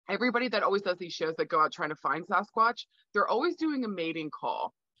everybody that always does these shows that go out trying to find Sasquatch, they're always doing a mating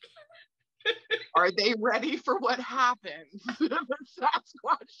call. Are they ready for what happens? The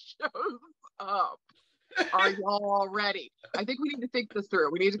Sasquatch shows up. Are y'all ready? I think we need to think this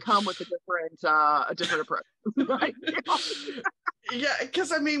through. We need to come with a different approach. Right? Yeah,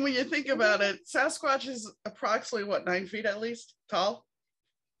 because I mean, when you think about it, Sasquatch is approximately what, 9 feet at least tall?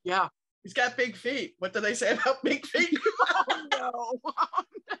 Yeah. He's got big feet. What do they say about big feet? Oh no.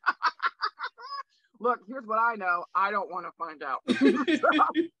 Look, here's what I know. I don't want to find out. So,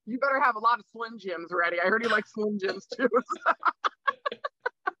 you better have a lot of Slim Jims ready. I heard he likes Slim Jims too.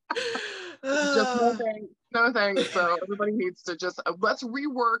 Just no thanks. No thanks. So everybody needs to just let's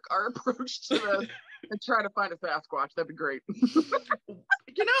rework our approach to this and try to find a Sasquatch. That'd be great.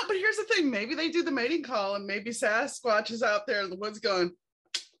 You know, but here's the thing. Maybe they do the mating call and maybe Sasquatch is out there in the woods going,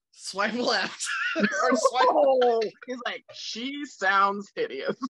 swipe left. Or swipe oh, he's like, she sounds hideous.